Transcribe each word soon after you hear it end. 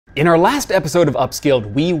In our last episode of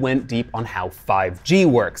Upscaled, we went deep on how 5G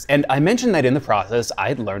works, and I mentioned that in the process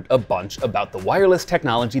I'd learned a bunch about the wireless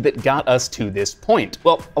technology that got us to this point.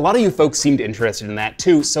 Well, a lot of you folks seemed interested in that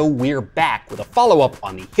too, so we're back with a follow-up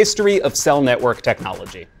on the history of cell network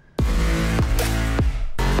technology.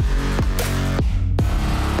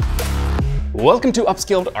 Welcome to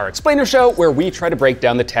Upscaled, our explainer show, where we try to break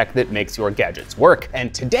down the tech that makes your gadgets work.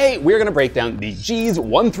 And today we're going to break down the Gs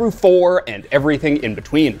 1 through 4 and everything in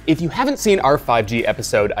between. If you haven't seen our 5G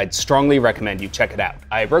episode, I'd strongly recommend you check it out.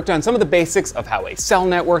 I broke down some of the basics of how a cell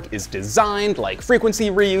network is designed, like frequency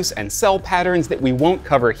reuse and cell patterns that we won't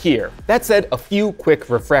cover here. That said, a few quick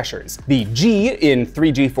refreshers. The G in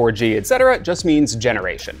 3G, 4G, etc. just means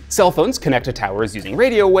generation. Cell phones connect to towers using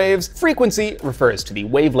radio waves. Frequency refers to the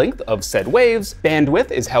wavelength of said waves.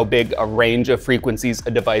 Bandwidth is how big a range of frequencies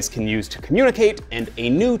a device can use to communicate, and a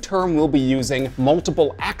new term we'll be using,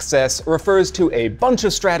 multiple access, refers to a bunch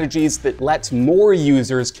of strategies that lets more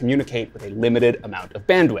users communicate with a limited amount of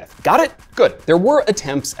bandwidth. Got it? Good. There were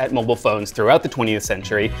attempts at mobile phones throughout the 20th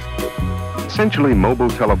century. Essentially, mobile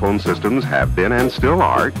telephone systems have been and still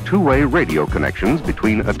are two-way radio connections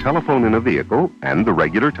between a telephone in a vehicle and the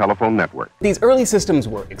regular telephone network. These early systems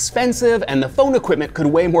were expensive, and the phone equipment could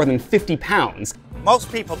weigh more than 50 pounds.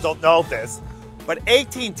 Most people don't know this, but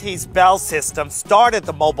AT&T's Bell system started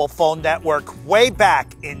the mobile phone network way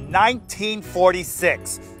back in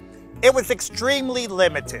 1946. It was extremely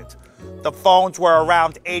limited. The phones were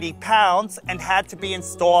around 80 pounds and had to be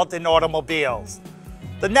installed in automobiles.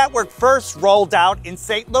 The network first rolled out in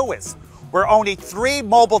St. Louis, where only 3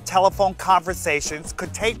 mobile telephone conversations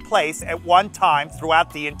could take place at one time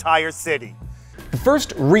throughout the entire city. The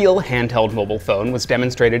first real handheld mobile phone was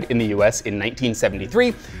demonstrated in the US in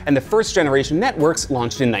 1973, and the first generation networks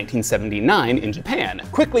launched in 1979 in Japan,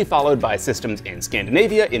 quickly followed by systems in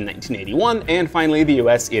Scandinavia in 1981, and finally the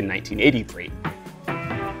US in 1983.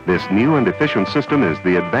 This new and efficient system is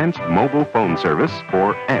the Advanced Mobile Phone Service,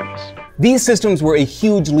 or AMPS. These systems were a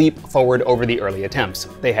huge leap forward over the early attempts.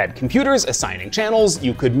 They had computers assigning channels,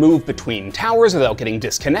 you could move between towers without getting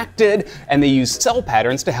disconnected, and they used cell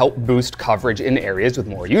patterns to help boost coverage in areas with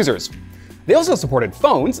more users. They also supported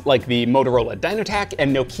phones, like the Motorola Dynatak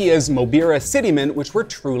and Nokia's Mobira Cityman, which were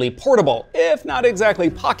truly portable, if not exactly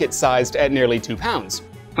pocket-sized at nearly 2 pounds.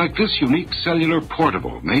 Like this unique cellular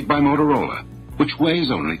portable made by Motorola, which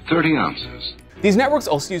weighs only 30 ounces. These networks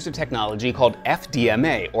also used a technology called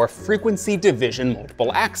FDMA, or Frequency Division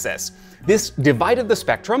Multiple Access. This divided the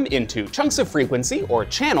spectrum into chunks of frequency, or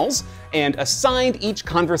channels, and assigned each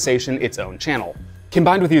conversation its own channel.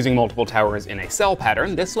 Combined with using multiple towers in a cell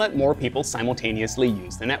pattern, this let more people simultaneously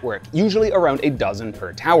use the network, usually around a dozen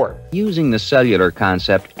per tower. Using the cellular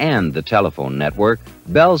concept and the telephone network,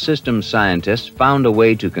 Bell Systems scientists found a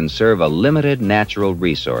way to conserve a limited natural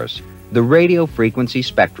resource, the radio frequency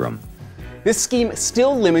spectrum. This scheme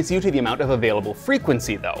still limits you to the amount of available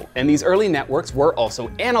frequency though, and these early networks were also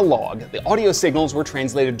analog. The audio signals were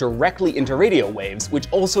translated directly into radio waves,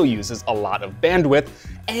 which also uses a lot of bandwidth,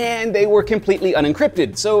 and they were completely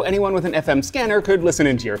unencrypted, so anyone with an FM scanner could listen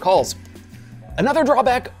into your calls. Another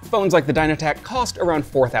drawback, phones like the Dynatak cost around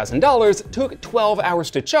 $4,000, took 12 hours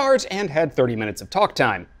to charge, and had 30 minutes of talk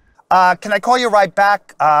time. Can I call you right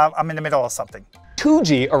back? I'm in the middle of something.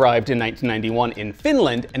 2G arrived in 1991 in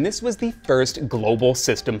Finland, and this was the first global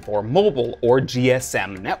system for mobile, or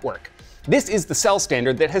GSM network. This is the cell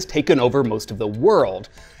standard that has taken over most of the world,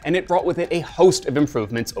 and it brought with it a host of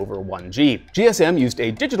improvements over 1G. GSM used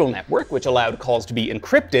a digital network which allowed calls to be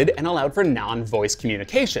encrypted and allowed for non-voice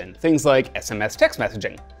communication, things like SMS text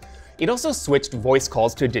messaging. It also switched voice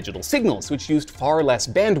calls to digital signals, which used far less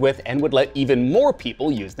bandwidth and would let even more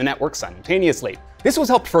people use the network simultaneously. This was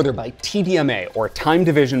helped further by TDMA, or Time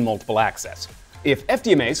Division Multiple Access. If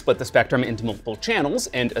FDMA split the spectrum into multiple channels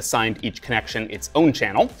and assigned each connection its own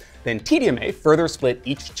channel, then TDMA further split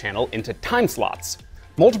each channel into time slots.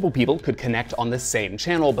 Multiple people could connect on the same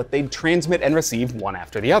channel, but they'd transmit and receive one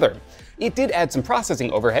after the other. It did add some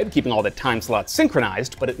processing overhead, keeping all the time slots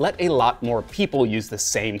synchronized, but it let a lot more people use the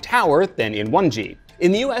same tower than in 1G.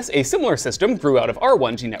 In the US, a similar system grew out of our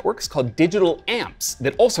 1G networks called digital amps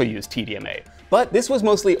that also used TDMA. But this was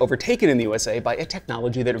mostly overtaken in the USA by a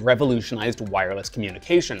technology that revolutionized wireless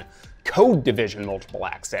communication, Code Division Multiple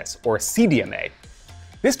Access, or CDMA.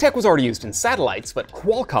 This tech was already used in satellites, but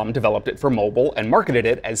Qualcomm developed it for mobile and marketed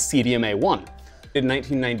it as CDMA-1. In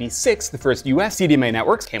 1996, the first US CDMA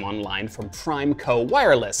networks came online from PrimeCo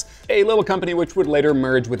Wireless, a little company which would later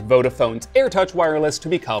merge with Vodafone's AirTouch Wireless to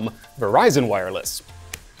become Verizon Wireless.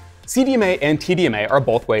 CDMA and TDMA are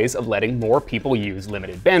both ways of letting more people use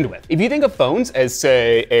limited bandwidth. If you think of phones as,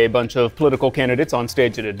 say, a bunch of political candidates on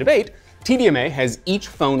stage at a debate, TDMA has each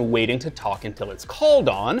phone waiting to talk until it's called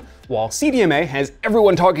on, while CDMA has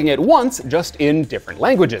everyone talking at once, just in different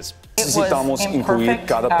languages. Necesitamos incluir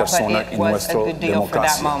cada persona en nuestra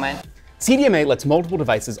democracia. CDMA lets multiple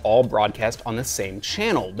devices all broadcast on the same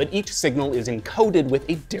channel, but each signal is encoded with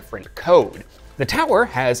a different code. The tower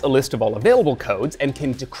has a list of all available codes and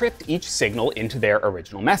can decrypt each signal into their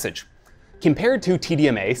original message. Compared to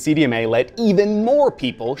TDMA, CDMA let even more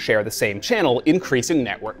people share the same channel, increasing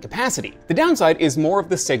network capacity. The downside is more of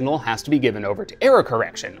the signal has to be given over to error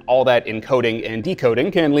correction. All that encoding and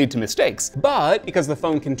decoding can lead to mistakes, but because the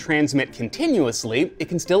phone can transmit continuously, it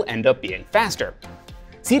can still end up being faster.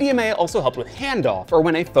 CDMA also helped with handoff, or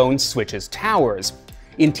when a phone switches towers.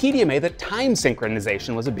 In TDMA, the time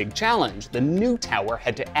synchronization was a big challenge. The new tower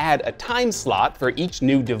had to add a time slot for each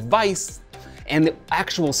new device, and the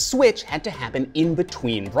actual switch had to happen in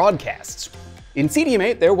between broadcasts. In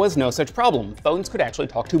CDMA, there was no such problem. Phones could actually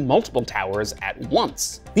talk to multiple towers at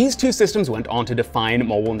once. These two systems went on to define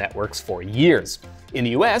mobile networks for years. In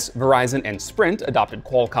the US, Verizon and Sprint adopted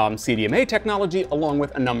Qualcomm CDMA technology along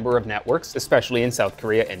with a number of networks, especially in South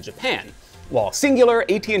Korea and Japan, while Singular,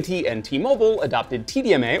 AT&T, and T-Mobile adopted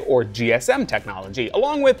TDMA or GSM technology,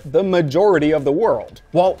 along with the majority of the world.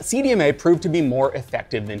 While CDMA proved to be more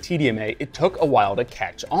effective than TDMA, it took a while to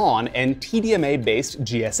catch on, and TDMA-based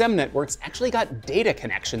GSM networks actually got data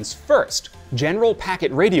connections first. General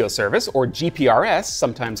Packet Radio Service, or GPRS,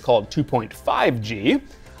 sometimes called 2.5G,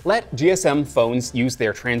 let GSM phones use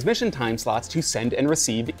their transmission time slots to send and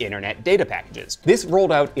receive internet data packages. This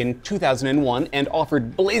rolled out in 2001 and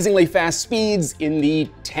offered blazingly fast speeds in the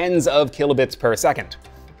tens of kilobits per second.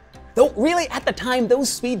 Though really, at the time, those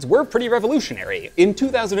speeds were pretty revolutionary. In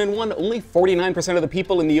 2001, only 49% of the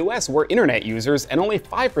people in the US were internet users, and only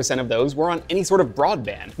 5% of those were on any sort of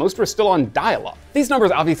broadband. Most were still on dial-up. These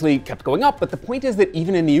numbers obviously kept going up, but the point is that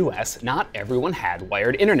even in the US, not everyone had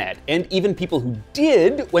wired internet. And even people who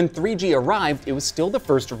did, when 3G arrived, it was still the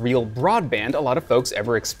first real broadband a lot of folks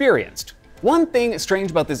ever experienced. One thing strange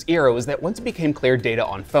about this era was that once it became clear data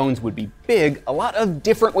on phones would be big, a lot of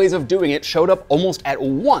different ways of doing it showed up almost at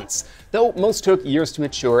once, though most took years to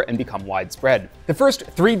mature and become widespread. The first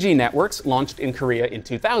 3G networks launched in Korea in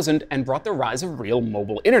 2000 and brought the rise of real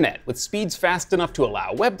mobile internet, with speeds fast enough to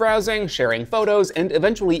allow web browsing, sharing photos, and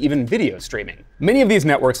eventually even video streaming. Many of these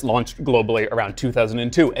networks launched globally around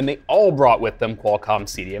 2002, and they all brought with them Qualcomm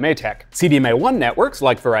CDMA tech. CDMA-1 networks,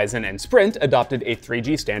 like Verizon and Sprint, adopted a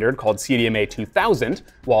 3G standard called CDMA 2000,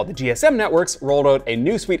 while the GSM networks rolled out a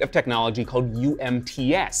new suite of technology called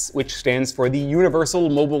UMTS, which stands for the Universal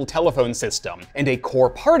Mobile Telephone System, and a core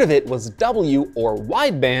part of it was W, or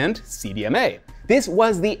wideband, CDMA. This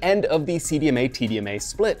was the end of the CDMA-TDMA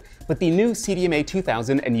split, but the new CDMA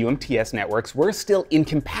 2000 and UMTS networks were still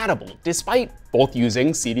incompatible, despite both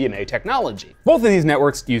using CDMA technology. Both of these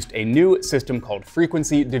networks used a new system called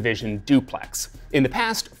frequency division duplex. In the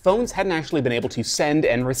past, phones hadn't actually been able to send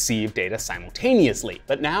and receive data simultaneously,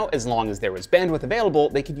 but now, as long as there was bandwidth available,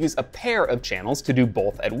 they could use a pair of channels to do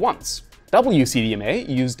both at once. WCDMA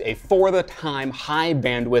used a for-the-time high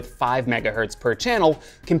bandwidth 5 MHz per channel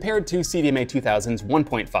compared to CDMA 2000's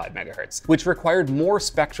 1.5 MHz, which required more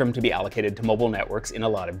spectrum to be allocated to mobile networks in a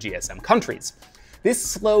lot of GSM countries. This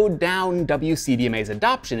slowed down WCDMA's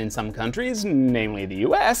adoption in some countries, namely the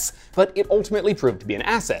US, but it ultimately proved to be an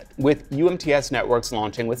asset, with UMTS networks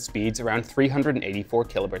launching with speeds around 384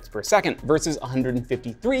 kilobits per second versus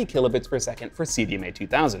 153 kilobits per second for CDMA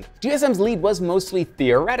 2000. GSM's lead was mostly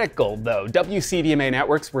theoretical, though. WCDMA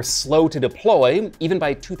networks were slow to deploy. Even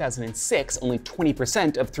by 2006, only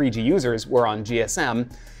 20% of 3G users were on GSM,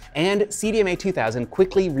 and CDMA 2000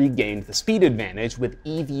 quickly regained the speed advantage with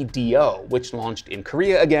EVDO, which launched in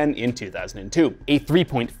Korea again in 2002. A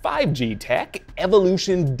 3.5G tech,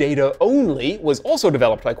 Evolution Data Only, was also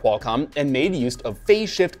developed by Qualcomm and made use of phase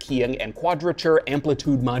shift keying and quadrature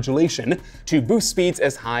amplitude modulation to boost speeds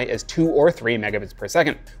as high as 2 or 3 megabits per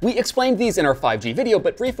second. We explained these in our 5G video,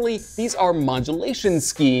 but briefly, these are modulation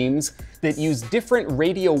schemes that use different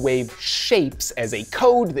radio wave shapes as a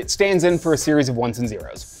code that stands in for a series of ones and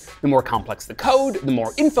zeros. The more complex the code, the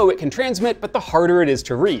more info it can transmit, but the harder it is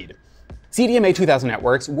to read. CDMA 2000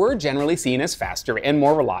 networks were generally seen as faster and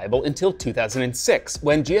more reliable until 2006,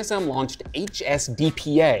 when GSM launched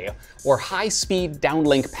HSDPA, or High-Speed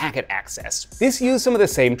Downlink Packet Access. This used some of the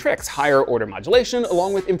same tricks, higher order modulation,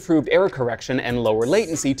 along with improved error correction and lower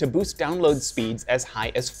latency to boost download speeds as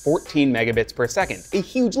high as 14 megabits per second, a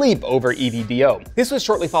huge leap over EVDO. This was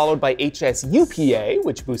shortly followed by HSUPA,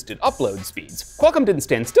 which boosted upload speeds. Qualcomm didn't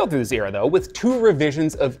stand still through this era though, with 2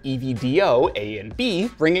 revisions of EVDO, A and B,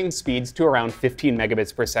 bringing speeds to around 15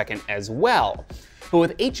 megabits per second as well. But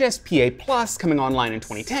with HSPA Plus coming online in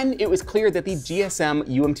 2010, it was clear that the GSM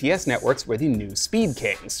UMTS networks were the new speed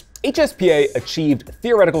kings. HSPA achieved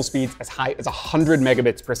theoretical speeds as high as 100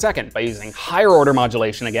 megabits per second by using higher order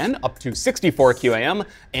modulation again, up to 64 QAM,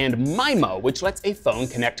 and MIMO, which lets a phone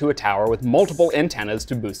connect to a tower with multiple antennas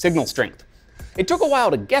to boost signal strength. It took a while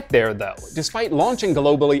to get there though. Despite launching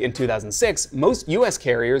globally in 2006, most US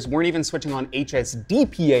carriers weren't even switching on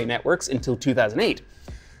HSDPA networks until 2008.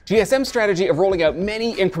 GSM's strategy of rolling out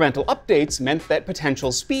many incremental updates meant that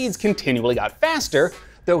potential speeds continually got faster,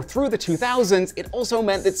 though through the 2000s it also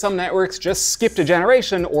meant that some networks just skipped a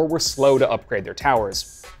generation or were slow to upgrade their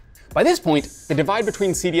towers. By this point, the divide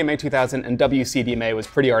between CDMA 2000 and WCDMA was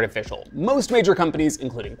pretty artificial. Most major companies,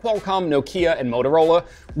 including Qualcomm, Nokia, and Motorola,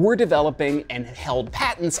 were developing and held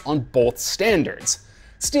patents on both standards.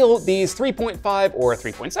 Still, these 3.5 or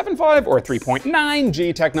 3.75 or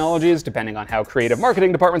 3.9G technologies, depending on how creative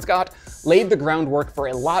marketing departments got, laid the groundwork for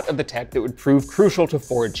a lot of the tech that would prove crucial to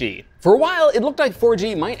 4G. For a while, it looked like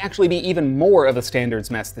 4G might actually be even more of a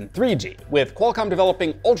standards mess than 3G, with Qualcomm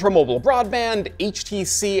developing ultra-mobile broadband,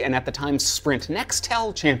 HTC, and at the time Sprint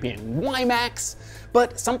Nextel championing WiMAX.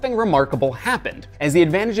 But something remarkable happened. As the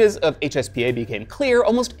advantages of HSPA became clear,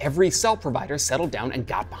 almost every cell provider settled down and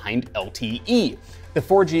got behind LTE, the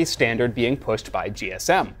 4G standard being pushed by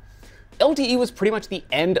GSM. LTE was pretty much the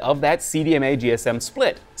end of that CDMA-GSM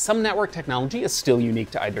split. Some network technology is still unique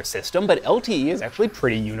to either system, but LTE is actually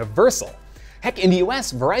pretty universal. Heck, in the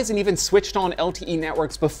US, Verizon even switched on LTE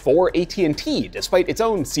networks before AT&T, despite its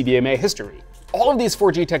own CDMA history. All of these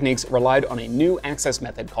 4G techniques relied on a new access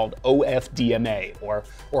method called OFDMA, or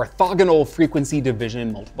Orthogonal Frequency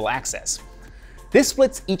Division Multiple Access. This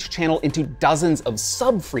splits each channel into dozens of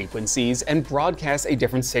sub-frequencies and broadcasts a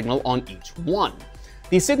different signal on each one.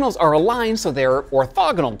 These signals are aligned so they're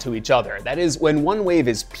orthogonal to each other. That is, when one wave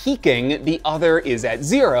is peaking, the other is at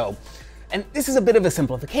zero. And this is a bit of a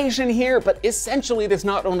simplification here, but essentially this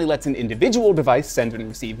not only lets an individual device send and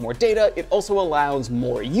receive more data, it also allows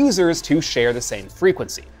more users to share the same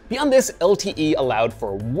frequency. Beyond this, LTE allowed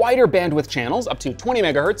for wider bandwidth channels up to 20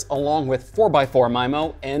 MHz, along with 4x4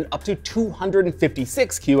 MIMO, and up to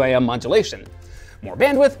 256 QAM modulation. More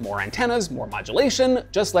bandwidth, more antennas, more modulation,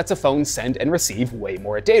 just lets a phone send and receive way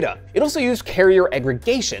more data. It also used carrier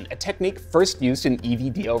aggregation, a technique first used in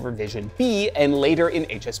EVDO revision B and later in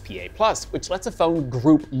HSPA+, which lets a phone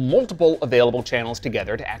group multiple available channels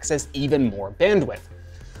together to access even more bandwidth.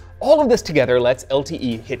 All of this together lets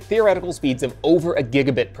LTE hit theoretical speeds of over a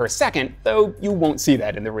gigabit per second, though you won't see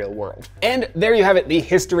that in the real world. And there you have it, the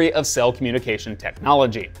history of cell communication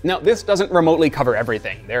technology. Now, this doesn't remotely cover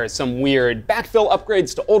everything. There are some weird backfill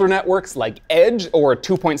upgrades to older networks like Edge or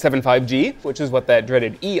 2.75G, which is what that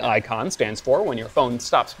dreaded E icon stands for when your phone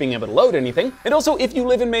stops being able to load anything. And also, if you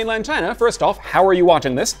live in mainland China, first off, how are you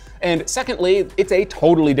watching this? And secondly, it's a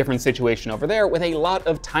totally different situation over there with a lot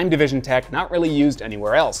of time division tech not really used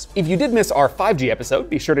anywhere else. If you did miss our 5G episode,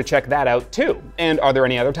 be sure to check that out too. And are there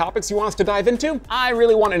any other topics you want us to dive into? I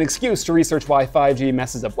really want an excuse to research why 5G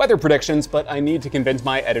messes up weather predictions, but I need to convince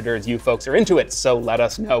my editors you folks are into it, so let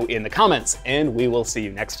us know in the comments, and we will see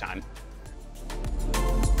you next time.